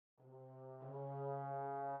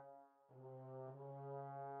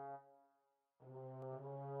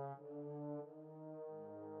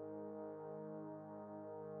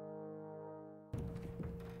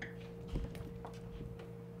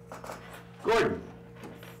Gordon,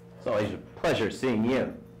 it's always a pleasure seeing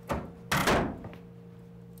you.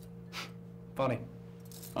 Funny.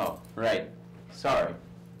 Oh, right. Sorry.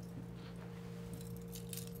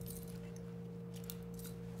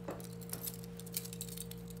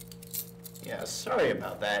 Yeah, sorry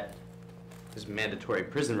about that. There's mandatory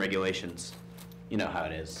prison regulations. You know how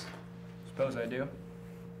it is. Suppose I do.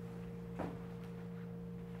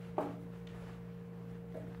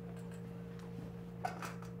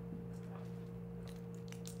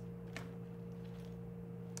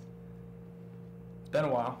 It's been a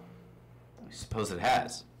while. I suppose it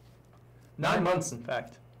has. 9 months, in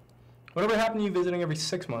fact. Whatever happened to you visiting every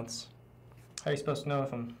 6 months? How are you supposed to know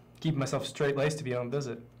if I'm keeping myself straight-laced if you don't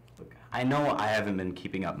visit? Look, I know I haven't been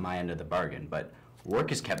keeping up my end of the bargain, but work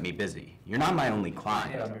has kept me busy. You're not my only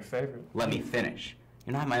client. Yeah, I'm your favorite. Let me finish.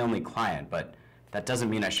 You're not my only client, but that doesn't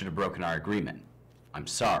mean I should have broken our agreement. I'm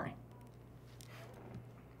sorry.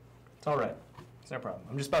 It's all right. It's no problem.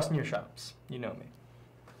 I'm just busting your chops. You know me.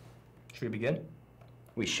 Should we begin?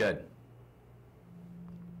 We should.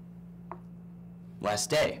 Last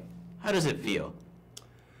day. How does it feel?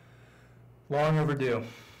 Long overdue.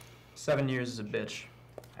 7 years is a bitch.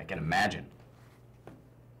 I can imagine.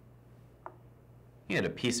 You had a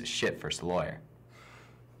piece of shit first lawyer.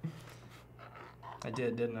 I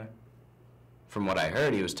did, didn't I? From what I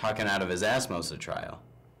heard, he was talking out of his ass most of the trial.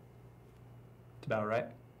 It's about right.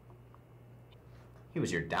 He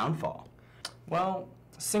was your downfall. Well,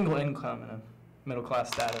 a single income and a middle-class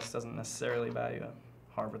status doesn't necessarily value a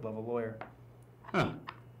Harvard-level lawyer. Huh.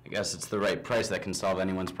 I guess it's the right price that can solve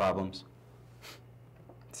anyone's problems.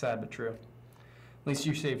 Sad but true. At least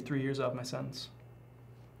you saved 3 years off my sentence.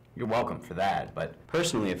 You're welcome for that, but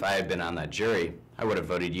personally, if I had been on that jury, I would have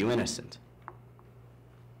voted you innocent.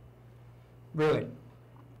 Really?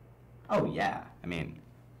 Oh, yeah. I mean,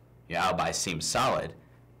 your alibi seems solid.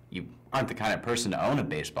 You aren't the kind of person to own a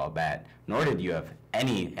baseball bat, nor did you have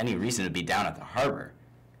any reason to be down at the harbor.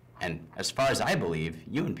 And as far as I believe,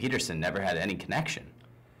 you and Peterson never had any connection.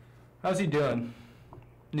 How's he doing?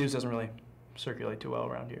 News doesn't really circulate too well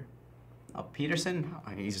around here. Oh, Peterson?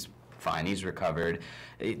 He's fine. He's recovered.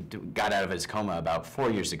 He got out of his coma about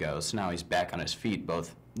 4 years ago, so now he's back on his feet,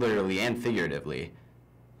 both literally and figuratively.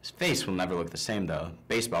 His face will never look the same, though.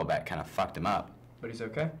 Baseball bat kind of fucked him up. But he's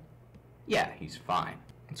okay? Yeah, he's fine.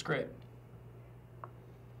 That's great.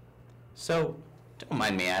 So, don't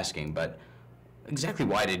mind me asking, but exactly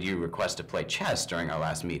why did you request to play chess during our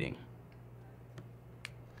last meeting?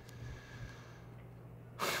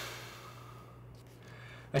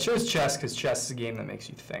 I chose chess because chess is a game that makes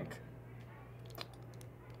you think.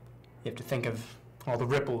 You have to think of all the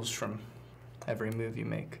ripples from every move you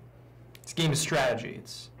make. It's a game of strategy.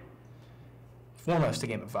 It's foremost a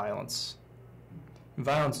game of violence. And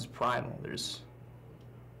violence is primal. There's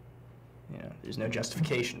no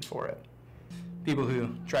justification for it. People who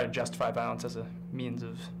try to justify violence as a means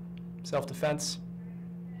of self-defense,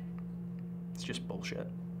 it's just bullshit.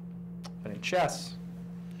 But in chess,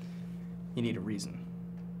 you need a reason.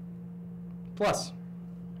 Plus,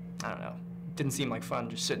 I don't know, it didn't seem like fun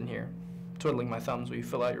just sitting here, twiddling my thumbs while you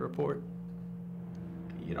fill out your report.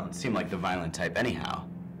 You don't seem like the violent type anyhow.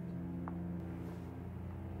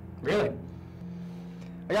 Really?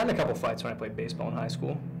 I got in a couple fights when I played baseball in high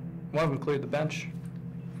school. One of them cleared the bench.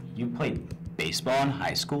 You played baseball in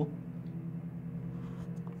high school?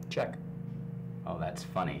 Check. Oh, that's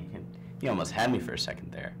funny. You almost had me for a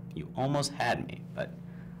second there. You almost had me, but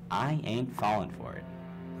I ain't falling for it.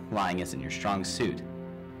 Lying isn't your strong suit.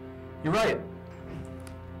 You're right.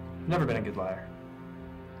 I've never been a good liar.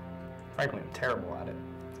 Frankly, I'm terrible at it.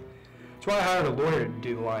 That's why I hired a lawyer to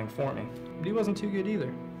do the lying for me. But he wasn't too good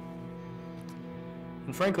either.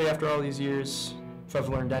 And frankly, after all these years, if I've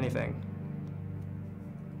learned anything,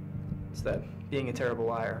 it's that being a terrible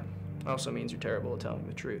liar also means you're terrible at telling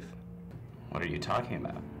the truth. What are you talking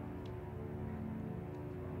about?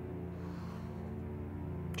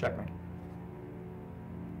 Checkmate.